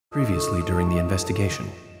Previously during the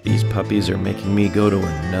investigation, these puppies are making me go to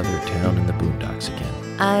another town in the boondocks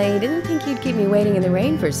again. I didn't think you'd keep me waiting in the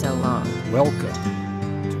rain for so long. Welcome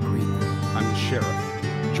to Greenwood. I'm the sheriff,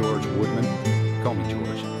 George Woodman. Call me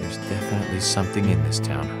George. There's definitely something in this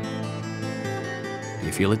town. Do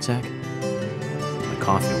you feel it, Zach? My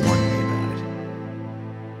coffee warned me about it.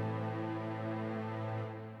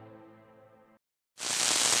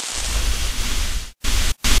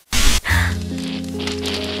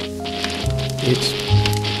 It's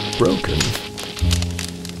broken.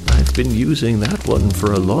 I've been using that one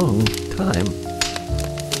for a long time.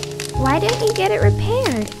 Why don't you get it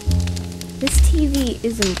repaired? This TV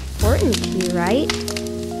is important to you, right?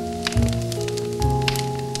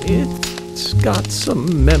 It's got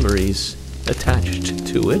some memories attached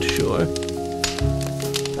to it, sure.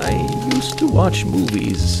 I used to watch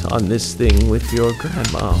movies on this thing with your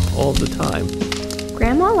grandma all the time.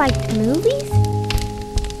 Grandma liked movies?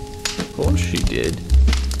 Of course she did.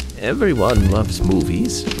 Everyone loves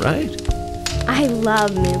movies, right? I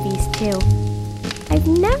love movies too. I've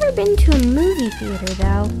never been to a movie theater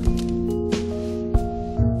though.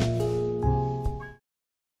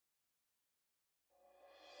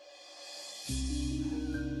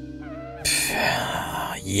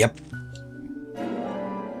 Yep.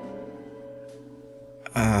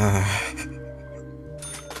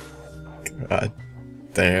 God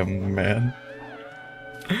damn, man.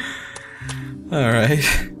 Alright.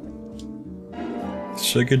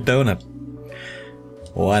 Sugar donut.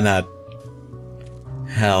 Why not?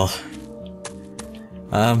 Hell.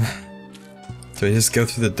 Do I just go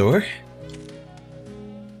through the door?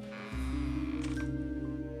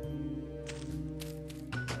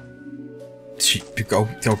 Go,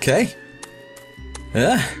 okay.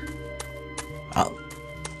 Yeah. Uh-huh.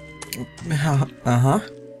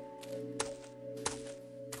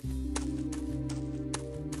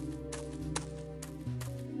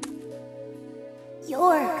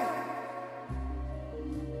 York!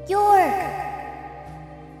 York!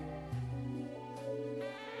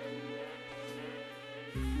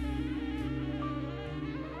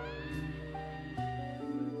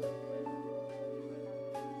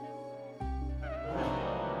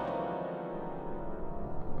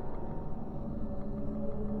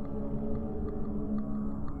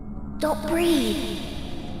 Don't breathe.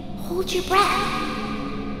 Hold your breath.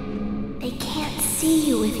 They can't see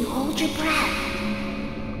you if you hold your breath.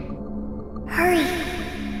 Hurry.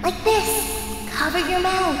 Like this. Cover your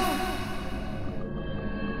mouth.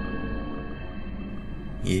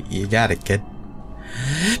 You got it, kid.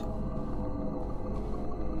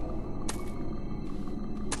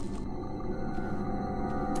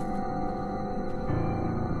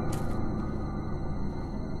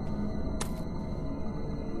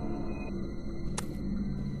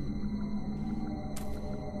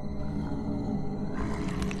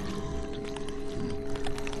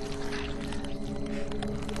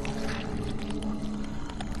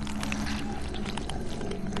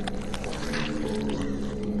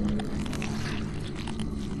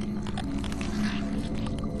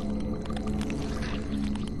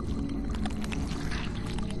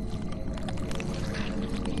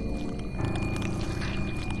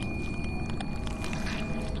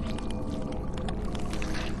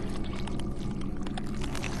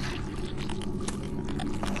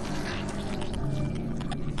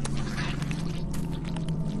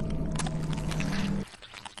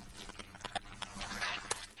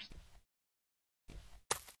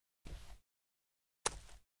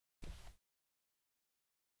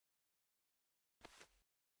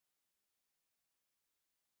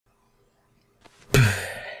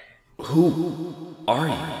 Who are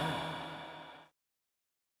you?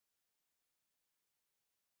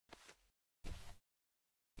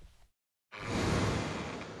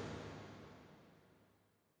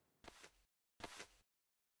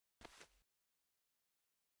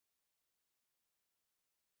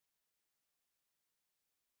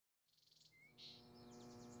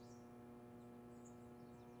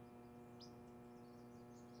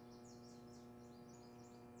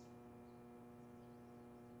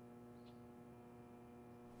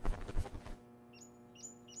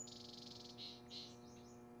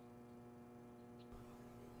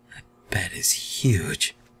 That is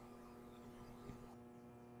huge.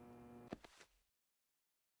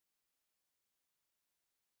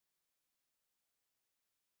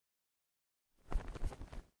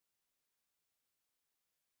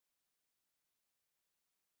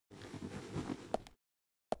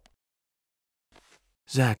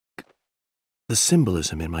 Zach, the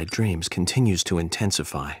symbolism in my dreams continues to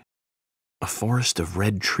intensify. A forest of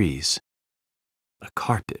red trees. A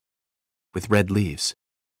carpet with red leaves.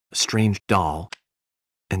 a strange doll,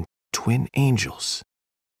 and twin angels.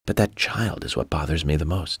 But that child is what bothers me the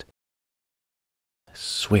most. I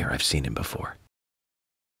swear I've seen him before.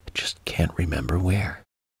 I just can't remember where.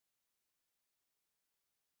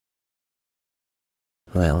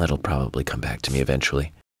 Well, it'll probably come back to me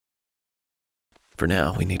eventually. For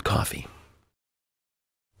now, we need coffee.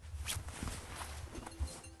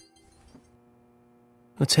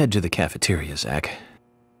 Let's head to the cafeteria, Zach.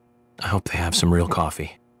 I hope they have some real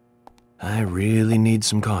coffee. I really need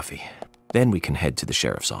some coffee. Then we can head to the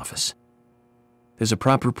sheriff's office. There's a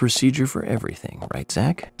proper procedure for everything, right,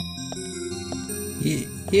 Zach?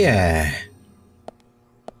 Yeah.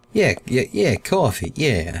 Yeah, coffee.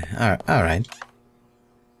 Yeah, alright.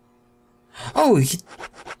 Oh, you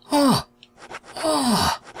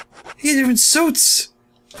get different suits.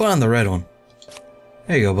 Put on the red one.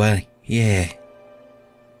 There you go, buddy. Yeah.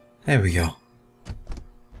 There we go.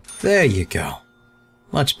 There you go.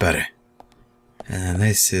 Much better. And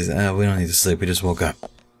this is, we don't need to sleep, we just woke up.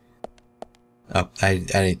 Oh,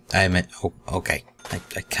 I meant, oh, okay. I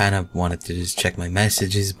kind of wanted to just check my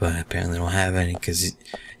messages, but apparently don't have any, cause,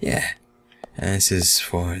 yeah. And this is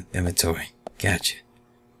for inventory. Gotcha.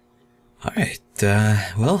 Alright,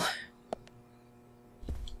 well.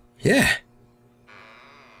 Yeah.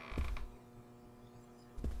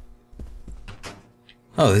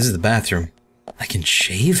 Oh, this is the bathroom. I can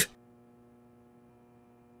shave?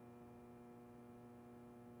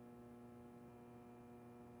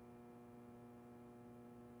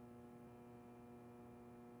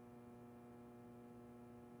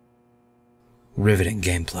 Riveting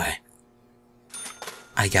gameplay.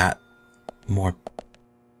 I got more.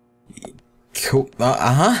 Cool.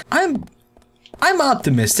 I'm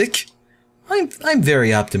optimistic. I'm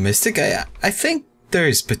very optimistic. I think there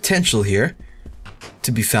is potential here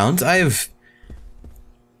to be found. I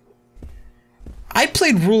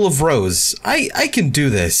played Rule of Rose. I can do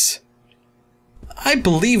this. I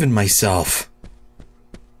believe in myself.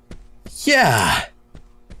 Yeah.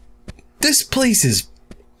 This place is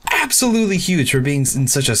absolutely huge for being in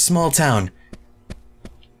such a small town.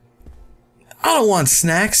 I don't want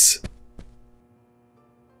snacks.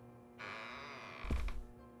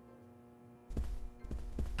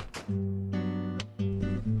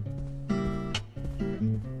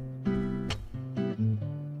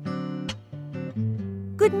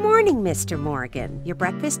 Good morning, Mr. Morgan. Your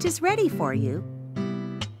breakfast is ready for you.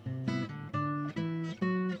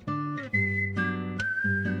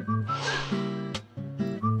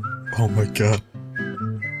 Oh my god.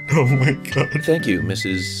 Oh my god. Thank you,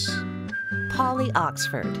 Mrs. Polly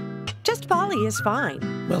Oxford. Just Polly is fine.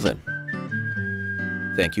 Well then.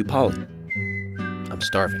 Thank you, Polly. I'm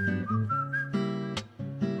starving.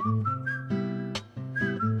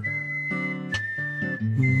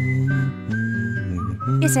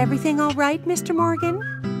 Is everything all right, Mr. Morgan?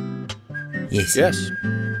 Yes. Yes,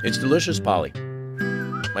 it's delicious, Polly.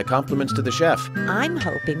 My compliments to the chef. I'm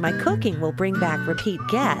hoping my cooking will bring back repeat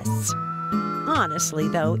guests. Honestly,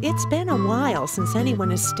 though, it's been a while since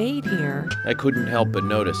anyone has stayed here. I couldn't help but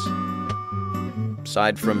notice.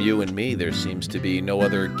 Aside from you and me, there seems to be no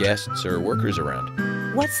other guests or workers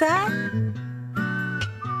around. What's that?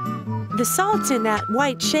 The salt's in that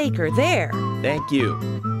white shaker there. Thank you.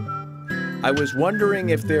 I was wondering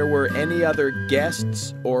if there were any other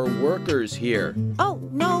guests or workers here. Oh,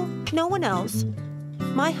 no one else.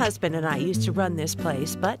 My husband and I used to run this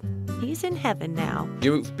place, but he's in heaven now.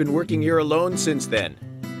 You've been working here alone since then.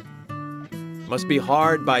 Must be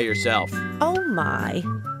hard by yourself. Oh my,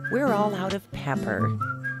 we're all out of pepper.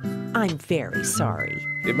 I'm very sorry.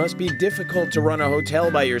 It must be difficult to run a hotel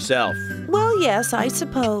by yourself. Well, yes, I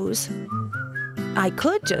suppose. I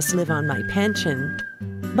could just live on my pension.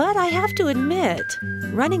 But I have to admit,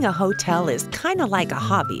 running a hotel is kind of like a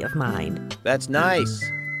hobby of mine. That's nice.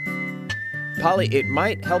 Polly, it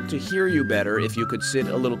might help to hear you better if you could sit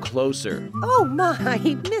a little closer. Oh my,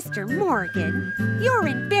 Mr. Morgan, you're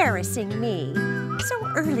embarrassing me. So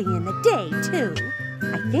early in the day, too.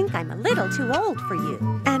 I think I'm a little too old for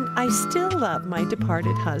you. And I still love my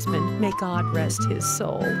departed husband. May God rest his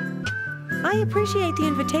soul. I appreciate the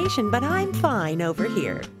invitation, but I'm fine over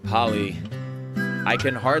here. Polly, I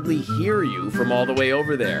can hardly hear you from all the way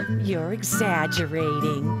over there. You're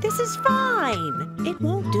exaggerating. This is fine. It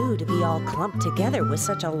won't do to be all clumped together with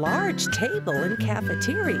such a large table and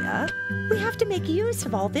cafeteria. We have to make use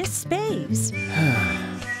of all this space.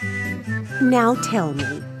 Now tell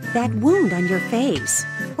me, that wound on your face,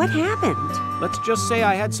 what happened? Let's just say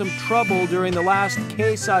I had some trouble during the last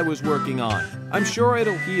case I was working on. I'm sure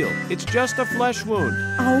it'll heal. It's just a flesh wound.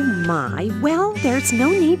 Oh my, well, there's no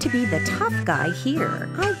need to be the tough guy here.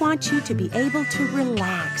 I want you to be able to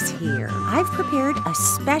relax here. I've prepared a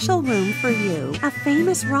special room for you. A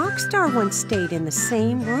famous rock star once stayed in the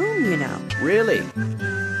same room, you know. Really?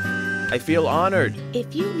 I feel honored.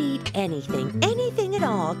 If you need anything at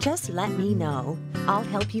all, just let me know. I'll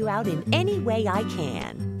help you out in any way I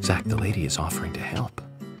can. Zach, the lady is offering to help.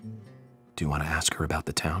 Do you want to ask her about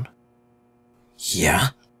the town? Yeah?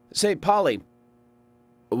 Say, Polly,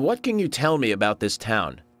 what can you tell me about this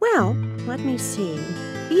town? Well, let me see.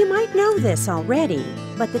 You might know this already,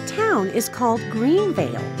 but the town is called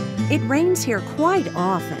Greenvale. It rains here quite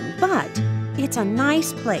often, but it's a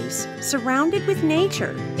nice place, surrounded with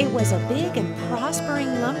nature. It was a big and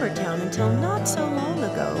prospering lumber town until not so long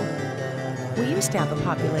ago. We used to have a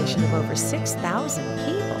population of over 6,000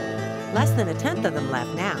 people. Less than a tenth of them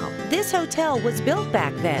left now. This hotel was built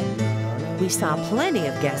back then. We saw plenty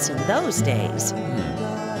of guests in those days.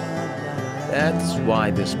 That's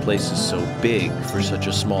why this place is so big for such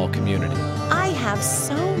a small community. I have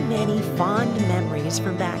so many fond memories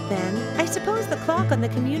from back then. I suppose the clock on the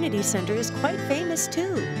community center is quite famous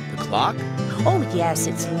too. The clock? Oh yes,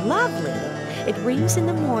 it's lovely. It rings in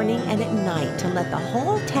the morning and at night to let the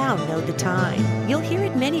whole town know the time. You'll hear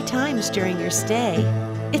it many times during your stay.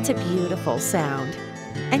 It's a beautiful sound.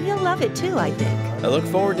 And you'll love it too, I think. I look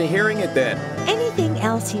forward to hearing it then. Anything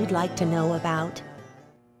else you'd like to know about?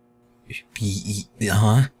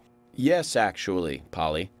 Huh? Yes, actually,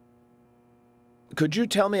 Polly. Could you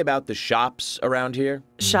tell me about the shops around here?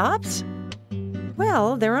 Shops?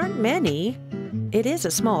 Well, there aren't many. It is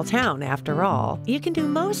a small town, after all. You can do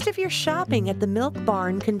most of your shopping at the Milk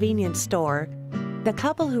Barn convenience store. The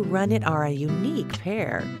couple who run it are a unique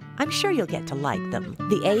pair. I'm sure you'll get to like them.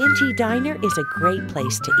 The A&G Diner is a great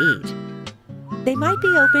place to eat. They might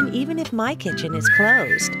be open even if my kitchen is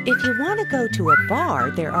closed. If you want to go to a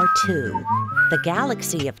bar, there are two. The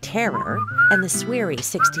Galaxy of Terror and the Sweary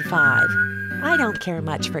 65. I don't care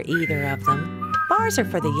much for either of them. Bars are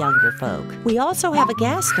for the younger folk. We also have a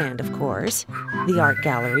gas stand, of course, the art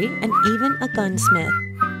gallery, and even a gunsmith.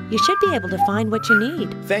 You should be able to find what you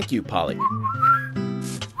need. Thank you, Polly.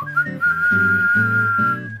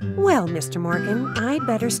 Well, Mr. Morgan, I'd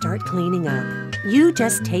better start cleaning up. You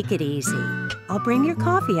just take it easy. I'll bring your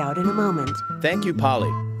coffee out in a moment. Thank you,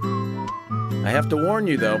 Polly. I have to warn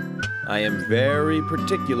you, though, I am very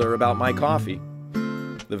particular about my coffee.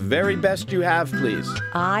 The very best you have, please.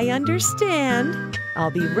 I understand.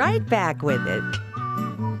 I'll be right back with it.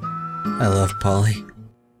 I love Polly.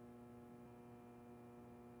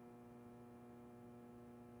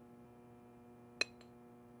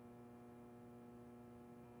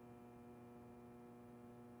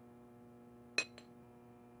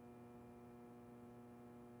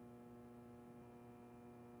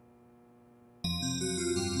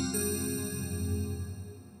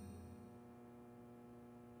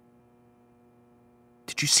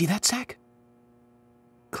 Did you see that, Zach?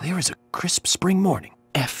 Clear as a crisp spring morning.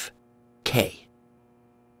 F.K.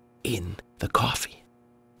 in the coffee.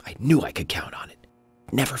 I knew I could count on it.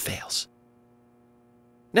 Never fails.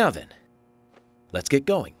 Now then, let's get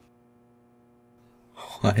going.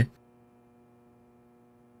 What?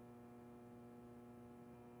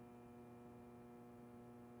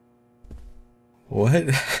 What?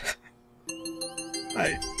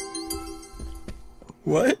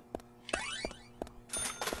 What?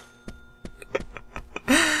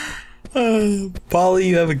 Polly,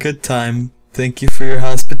 you have a good time. Thank you for your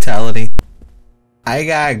hospitality. I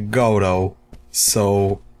gotta go though,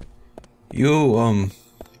 so you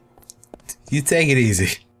take it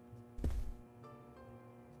easy.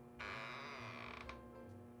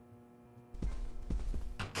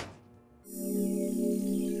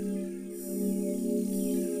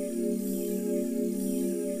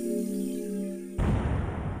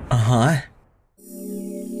 Uh-huh.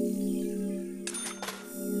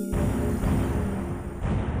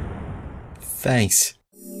 Thanks.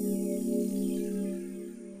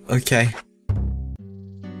 Okay.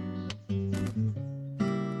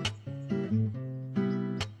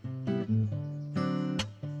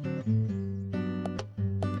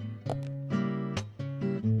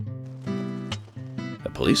 A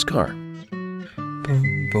police car. Boom,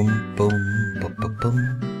 boom, boom, boom, boom, boom,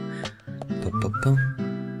 boom, boom,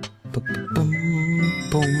 boom, boom, boom,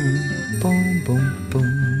 boom, boom, boom,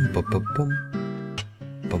 boom, boom, boom,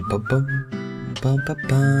 boom,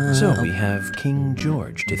 boom. So we have King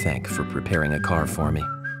George to thank for preparing a car for me.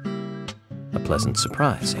 A pleasant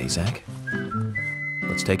surprise, eh, Zach?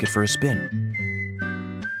 Let's take it for a spin.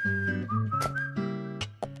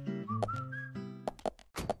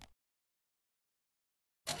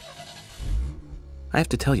 I have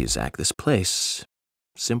to tell you, Zach, this place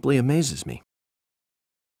simply amazes me.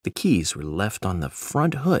 The keys were left on the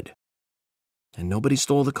front hood, and nobody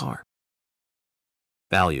stole the car.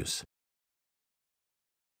 Values.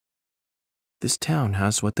 This town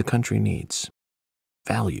has what the country needs.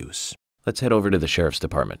 Values. Let's head over to the sheriff's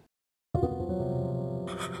department. I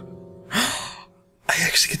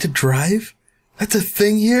actually get to drive? That's a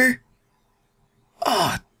thing here?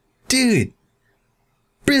 Oh, dude.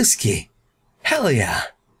 Brisky. Hell yeah.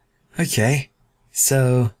 Okay.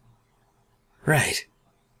 So, right.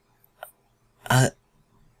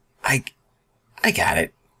 I got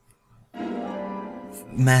it.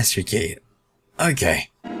 Master key. Okay.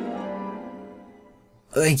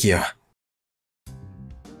 Thank you.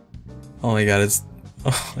 Oh my god,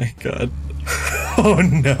 oh my god. Oh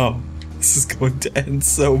no. This is going to end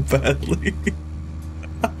so badly.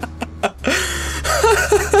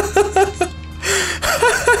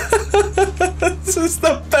 This is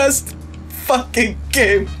the best fucking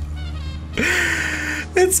game.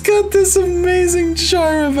 It's got this amazing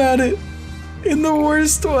charm about it. In the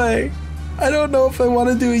worst way. I don't know if I want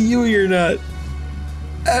to do a Yui or not.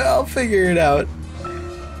 I'll figure it out.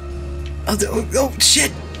 Oh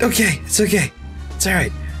shit! Okay, it's okay. It's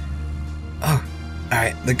alright. Oh,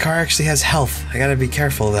 alright. The car actually has health. I gotta be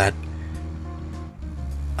careful of that.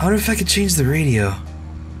 I wonder if I could change the radio.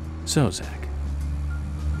 So, Zach,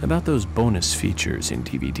 about those bonus features in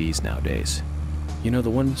DVDs nowadays. You know,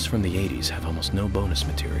 the ones from the 80s have almost no bonus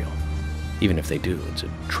material. Even if they do, it's a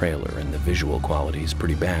trailer and the visual quality is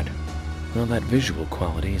pretty bad. Well, that visual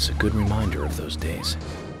quality is a good reminder of those days.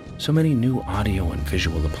 So many new audio and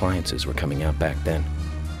visual appliances were coming out back then.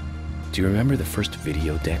 Do you remember the first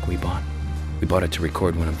video deck we bought? We bought it to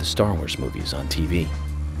record one of the Star Wars movies on TV.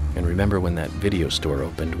 And remember when that video store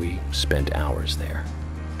opened, we spent hours there,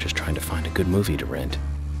 just trying to find a good movie to rent.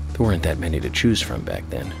 There weren't that many to choose from back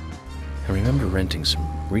then. I remember renting some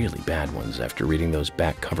really bad ones after reading those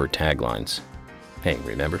back cover taglines. Hey,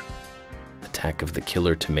 remember? Attack of the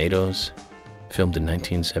Killer Tomatoes? Filmed in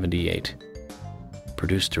 1978.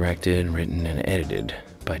 Produced, directed, written, and edited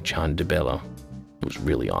by John DeBello. It was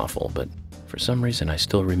really awful, but for some reason I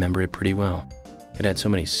still remember it pretty well. It had so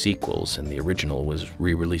many sequels, and the original was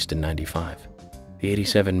re-released in '95. The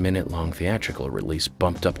 87-minute-long theatrical release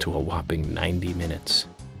bumped up to a whopping 90 minutes.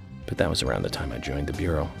 But that was around the time I joined the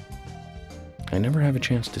Bureau. I never have a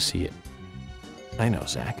chance to see it. I know,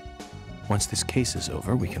 Zach. Once this case is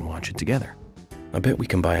over, we can watch it together. I bet we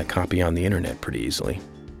can buy a copy on the internet pretty easily.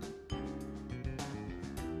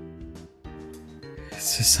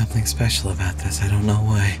 It's just something special about this. I don't know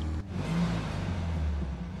why.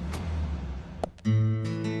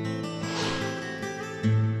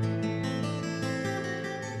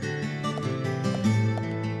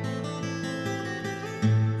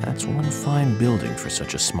 That's one fine building for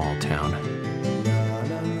such a small town.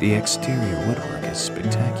 The exterior woodwork is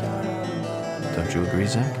spectacular. Don't you agree,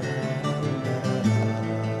 Zach?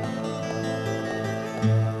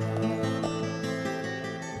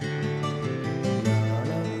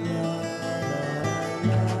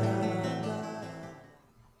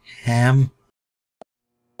 Ham?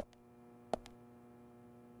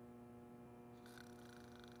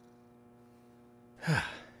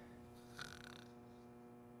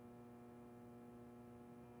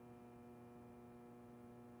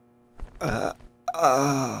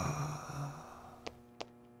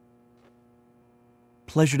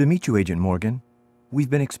 Pleasure to meet you, Agent Morgan. We've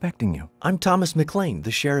been expecting you. I'm Thomas McLean,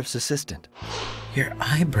 the sheriff's assistant. Your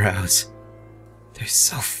eyebrows. They're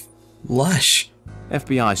so lush.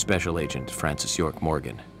 FBI Special Agent Francis York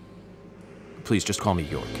Morgan. Please just call me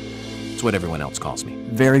York. It's what everyone else calls me.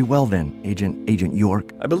 Very well then, Agent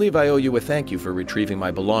York. I believe I owe you a thank you for retrieving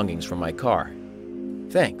my belongings from my car.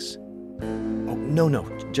 Thanks. Oh, no,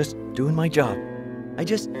 just doing my job.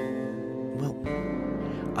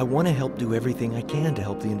 I want to help do everything I can to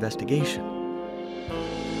help the investigation.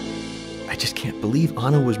 I just can't believe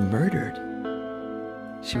Anna was murdered.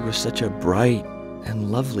 She was such a bright and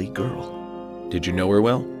lovely girl. Did you know her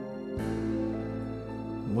well?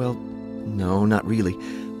 Well, no, not really.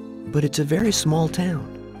 But it's a very small town.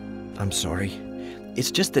 I'm sorry.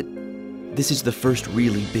 It's just that this is the first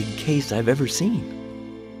really big case I've ever seen.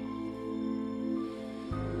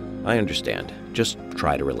 I understand. Just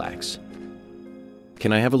try to relax.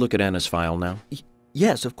 Can I have a look at Anna's file now?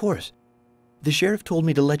 Yes, of course. The sheriff told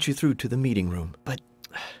me to let you through to the meeting room, but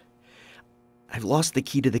I've lost the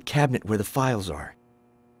key to the cabinet where the files are.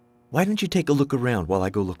 Why don't you take a look around while I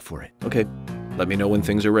go look for it? Okay. Let me know when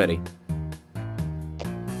things are ready.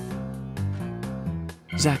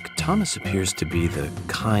 Zach, Thomas appears to be the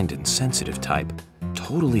kind and sensitive type.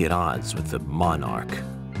 totally at odds with the monarch.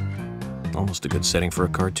 Almost a good setting for a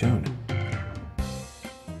cartoon.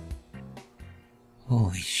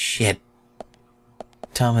 Holy shit.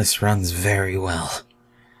 Thomas runs very well.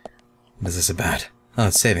 What is this about? Oh,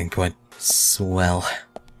 it's saving point. Swell.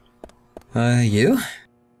 You?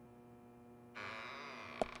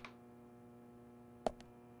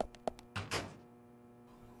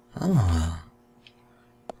 Oh.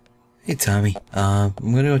 Hey, Tommy. I'm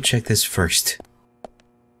gonna go check this first.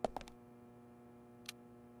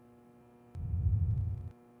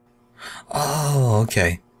 Oh,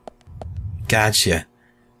 okay. Gotcha.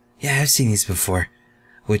 Yeah, I've seen these before.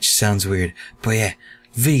 Which sounds weird, but yeah,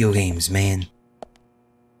 video games, man.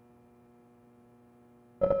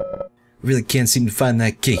 Really can't seem to find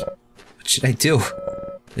that key. What should I do?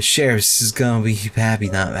 The sheriff is gonna be happy,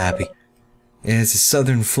 not happy. It has a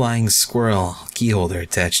southern flying squirrel key holder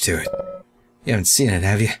attached to it. You haven't seen it,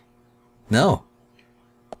 have you? No.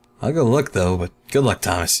 I'll go look though, but good luck,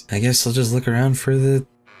 Thomas. I guess I'll just look around for the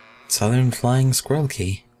southern flying squirrel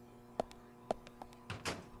key.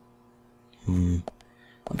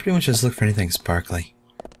 I'll pretty much just look for anything sparkly.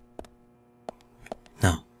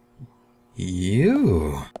 No.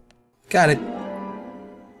 You. Got it.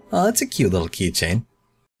 Oh, that's a cute little keychain.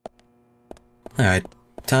 Alright,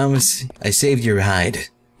 Thomas, I saved your hide.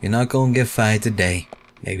 You're not gonna get fired today.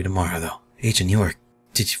 Maybe tomorrow, though. Agent York,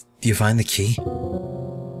 did you find the key?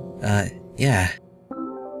 Yeah.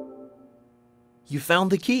 You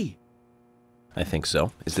found the key. I think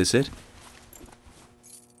so. Is this it?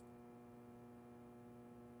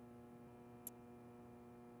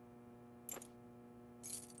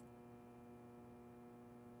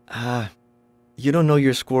 You don't know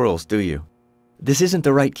your squirrels, do you? This isn't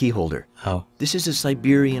the right key holder. Oh. This is a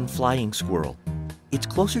Siberian flying squirrel. It's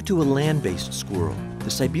closer to a land-based squirrel. The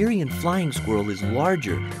Siberian flying squirrel is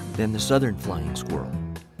larger than the southern flying squirrel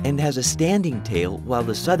and has a standing tail while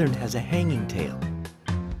the southern has a hanging tail.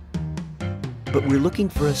 But we're looking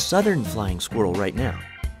for a southern flying squirrel right now.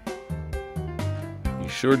 You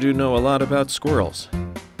sure do know a lot about squirrels.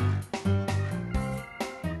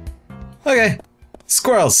 Okay.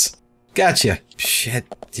 Squirrels. Gotcha. Shit.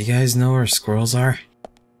 Do you guys know where squirrels are?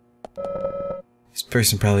 This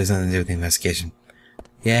person probably has nothing to do with the investigation.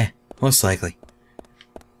 Yeah, most likely.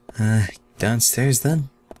 Downstairs then?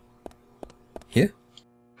 Yeah?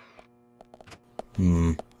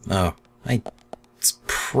 Oh. It's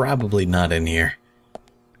probably not in here.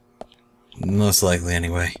 Most likely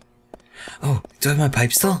anyway. Oh, do I have my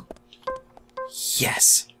pipe still?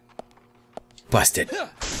 Yes. Busted.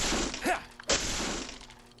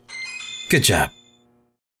 Good job.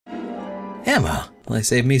 Ammo. Well, they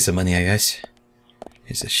saved me some money, I guess.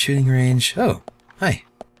 Here's a shooting range. Oh, hi.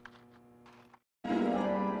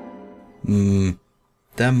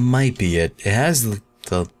 That might be it. It has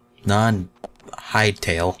the non-hide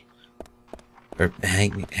tail. Or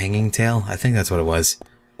hanging tail? I think that's what it was.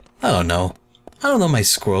 I don't know. I don't know my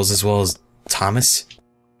squirrels as well as Thomas.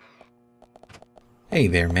 Hey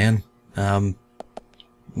there, man. I'm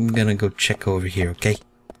gonna go check over here, okay?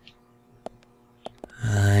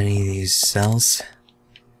 Any of these cells?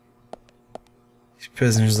 These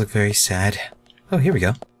prisoners look very sad. Oh, here we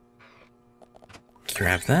go.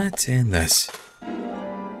 Grab that and this.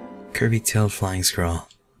 Curvy-tailed flying squirrel.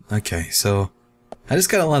 Okay, so I just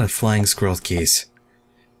got a lot of flying squirrel keys.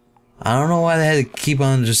 I don't know why they had to keep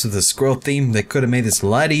on just with the squirrel theme. They could have made this a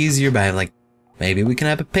lot easier by like, maybe we can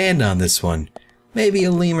have a panda on this one. Maybe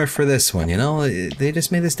a lemur for this one, you know? They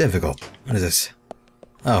just made this difficult. What is this?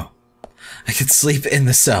 Oh. I could sleep in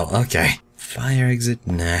the cell. Okay. Fire exit?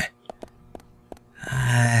 Nah.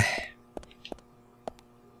 I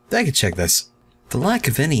could check this. The lack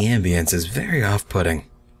of any ambience is very off-putting.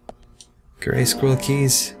 Gray squirrel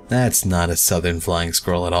keys? That's not a southern flying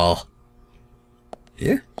squirrel at all.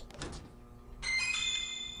 Yeah?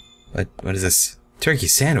 What is this? Turkey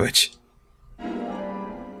sandwich?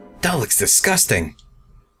 That looks disgusting.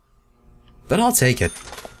 But I'll take it.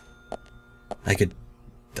 I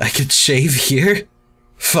could shave here?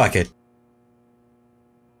 Fuck it.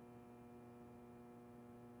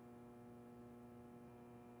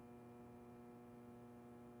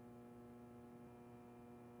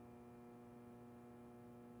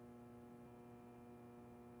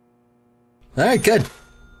 Alright, good.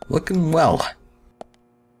 Looking well.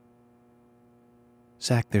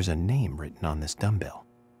 Zach, there's a name written on this dumbbell.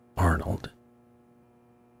 Arnold.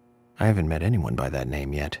 I haven't met anyone by that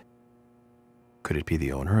name yet. Could it be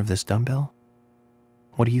the owner of this dumbbell?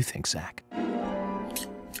 What do you think, Zach?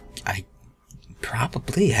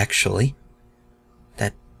 Probably, actually.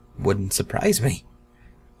 That wouldn't surprise me.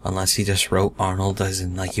 Unless he just wrote Arnold as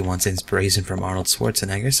in like he wants inspiration from Arnold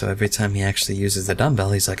Schwarzenegger, so every time he actually uses the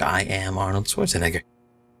dumbbell, he's like, I am Arnold Schwarzenegger.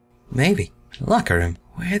 Maybe. Locker room.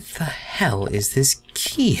 Where the hell is this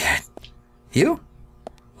key at? You?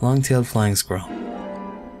 Long-tailed flying squirrel.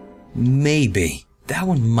 Maybe. That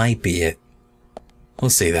one might be it. We'll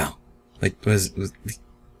see though. Wait,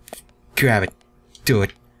 grab it. Do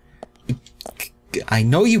it. I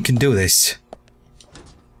know you can do this.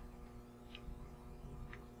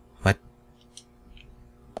 What?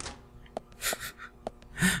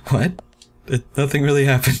 What? Nothing really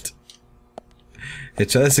happened. Hey,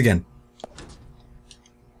 try this again.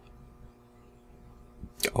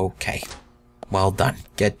 Okay. Well done.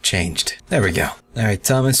 Get changed. There we go. Alright,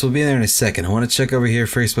 Thomas, we'll be there in a second. I want to check over here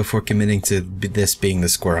first before committing to this being the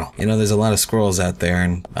squirrel. You know, there's a lot of squirrels out there,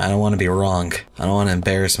 and I don't want to be wrong. I don't want to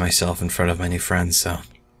embarrass myself in front of my new friends, so...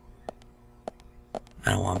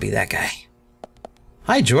 I don't want to be that guy.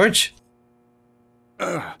 Hi, George!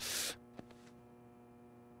 George,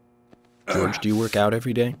 do you work out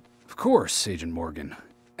every day? Of course, Agent Morgan.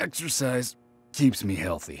 Exercise keeps me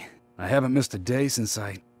healthy. I haven't missed a day since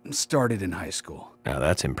I started in high school. Now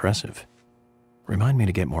that's impressive. Remind me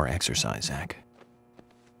to get more exercise, Zach.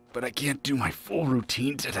 But I can't do my full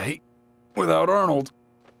routine today without Arnold.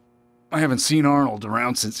 I haven't seen Arnold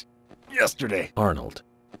around since yesterday. Arnold?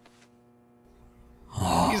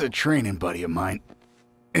 He's a training buddy of mine.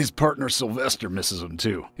 His partner Sylvester misses him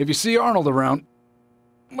too. If you see Arnold around,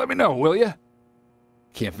 let me know, will ya?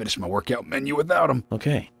 Can't finish my workout menu without him.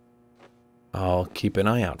 Okay. I'll keep an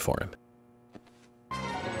eye out for him.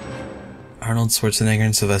 Arnold Schwarzenegger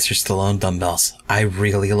and Sylvester Stallone dumbbells. I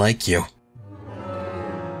really like you.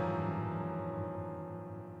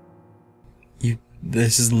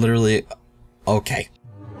 This is literally... Okay.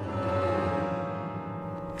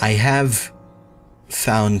 I have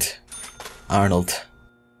found Arnold.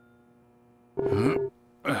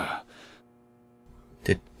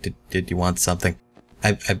 Did you want something?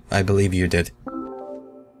 I believe you did.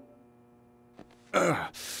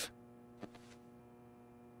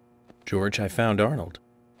 George, I found Arnold.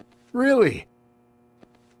 Really?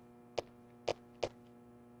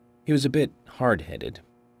 He was a bit hard-headed,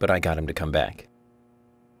 but I got him to come back.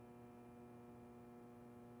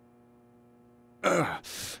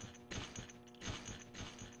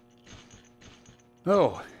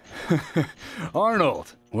 Oh,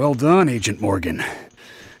 Arnold. Well done, Agent Morgan.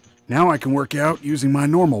 Now I can work out using my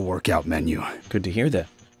normal workout menu. Good to hear that.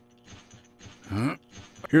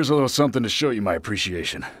 Here's a little something to show you my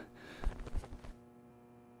appreciation.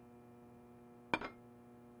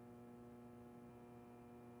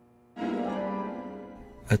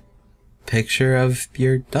 A picture of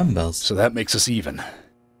your dumbbells. So that makes us even.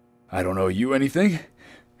 I don't owe you anything,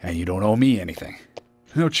 and you don't owe me anything.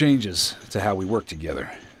 No changes to how we work together.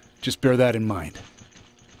 Just bear that in mind.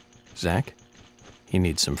 Zach, he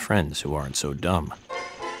needs some friends who aren't so dumb.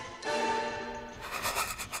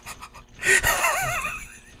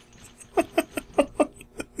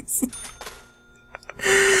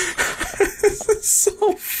 This is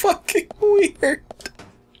so fucking weird.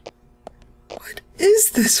 What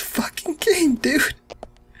is this fucking game, dude?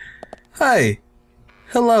 Hi.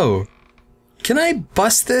 Hello. Can I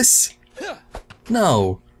bust this?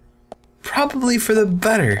 No. Probably for the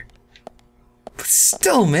better. But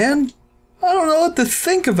still, man. I don't know what to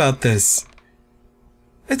think about this.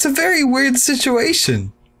 It's a very weird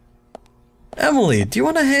situation. Emily, do you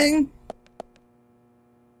want to hang?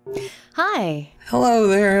 Hi. Hello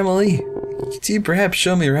there, Emily. Could you perhaps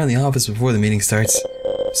show me around the office before the meeting starts?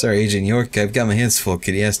 Sorry, Agent York, I've got my hands full.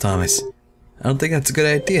 Could you ask Thomas? I don't think that's a good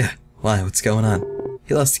idea. Why? What's going on?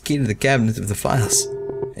 He lost the key to the cabinet of the files.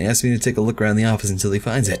 He asked me to take a look around the office until he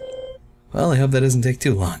finds it. Well, I hope that doesn't take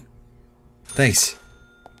too long. Thanks.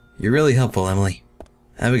 You're really helpful, Emily.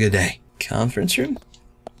 Have a good day. Conference room?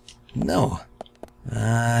 No.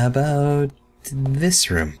 How about this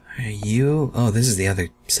room? Are you... Oh, this is the other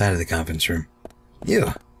side of the conference room.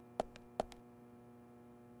 You.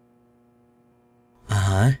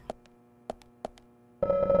 Uh-huh.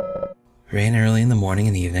 Rain early in the morning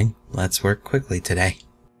and evening. Let's work quickly today.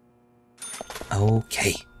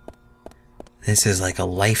 Okay. This is like a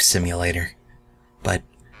life simulator, but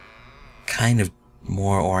kind of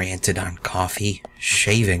more oriented on coffee,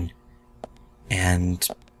 shaving, and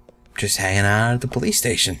just hanging out at the police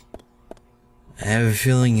station. I have a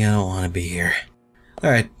feeling I don't want to be here.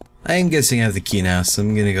 Alright, I'm guessing I have the key now, so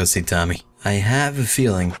I'm gonna go see Tommy. I have a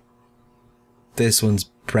feeling this one's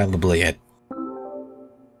probably it.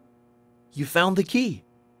 You found the key.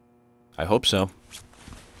 I hope so.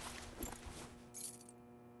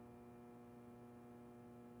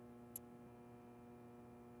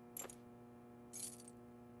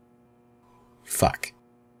 Fuck.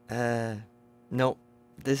 No.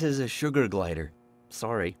 This is a sugar glider.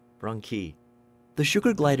 Sorry, wrong key. The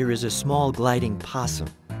sugar glider is a small gliding possum.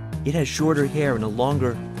 It has shorter hair and a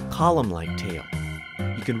longer, column-like tail.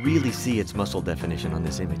 You can really see its muscle definition on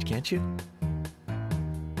this image, can't you?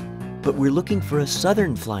 But we're looking for a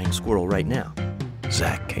southern flying squirrel right now.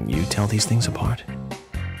 Zach, can you tell these things apart?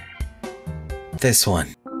 This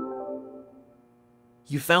one.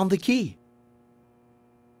 You found the key.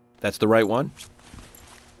 That's the right one?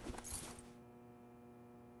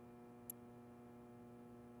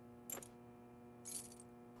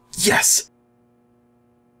 Yes!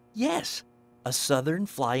 Yes, a southern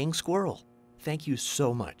flying squirrel. Thank you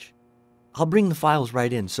so much. I'll bring the files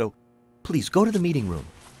right in, so please go to the meeting room.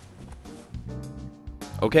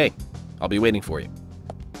 Okay, I'll be waiting for you.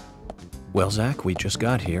 Well, Zach, we just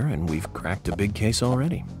got here and we've cracked a big case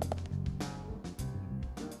already.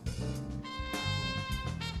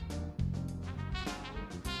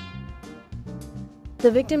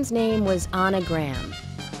 The victim's name was Anna Graham.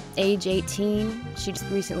 Age 18, she just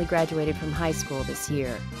recently graduated from high school this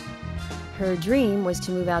year. Her dream was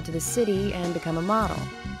to move out to the city and become a model.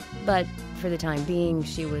 But for the time being,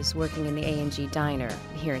 she was working in the A&G diner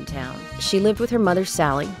here in town. She lived with her mother,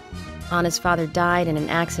 Sally. Anna's father died in an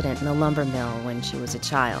accident in the lumber mill when she was a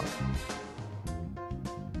child.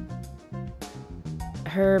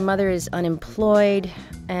 Her mother is unemployed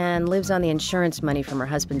and lives on the insurance money from her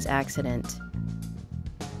husband's accident.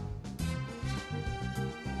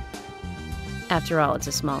 After all, it's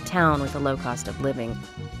a small town with a low cost of living.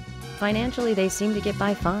 Financially, they seem to get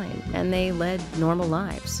by fine, and they led normal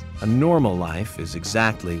lives. A normal life is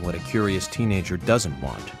exactly what a curious teenager doesn't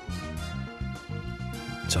want.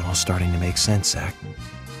 It's all starting to make sense, Zach.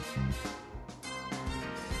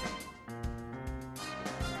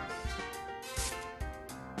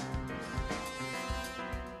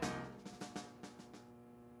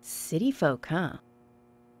 City folk, huh?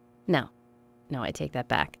 No, I take that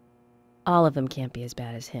back. All of them can't be as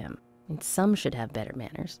bad as him, and some should have better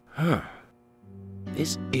manners. Huh.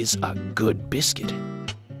 This is a good biscuit.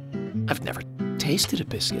 I've never tasted a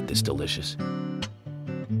biscuit this delicious.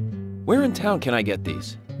 Where in town can I get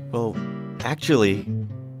these? Well, actually,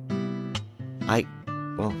 I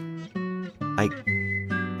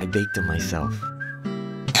baked them myself.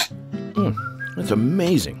 That's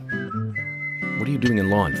amazing. What are you doing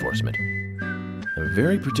in law enforcement? I'm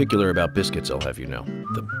very particular about biscuits, I'll have you know.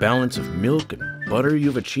 The balance of milk and butter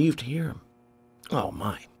you've achieved here. Oh,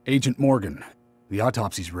 my. Agent Morgan, the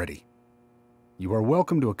autopsy's ready. You are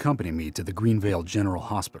welcome to accompany me to the Greenvale General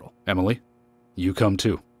Hospital. Emily, you come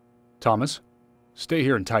too. Thomas, stay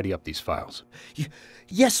here and tidy up these files.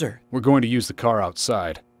 Yes, sir. We're going to use the car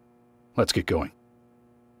outside. Let's get going.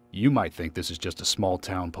 You might think this is just a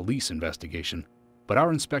small-town police investigation, but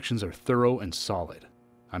our inspections are thorough and solid.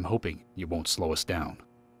 I'm hoping you won't slow us down.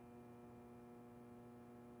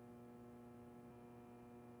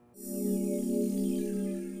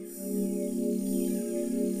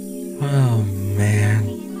 Oh, man.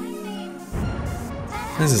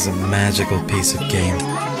 This is a magical piece of game.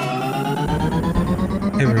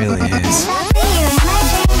 It really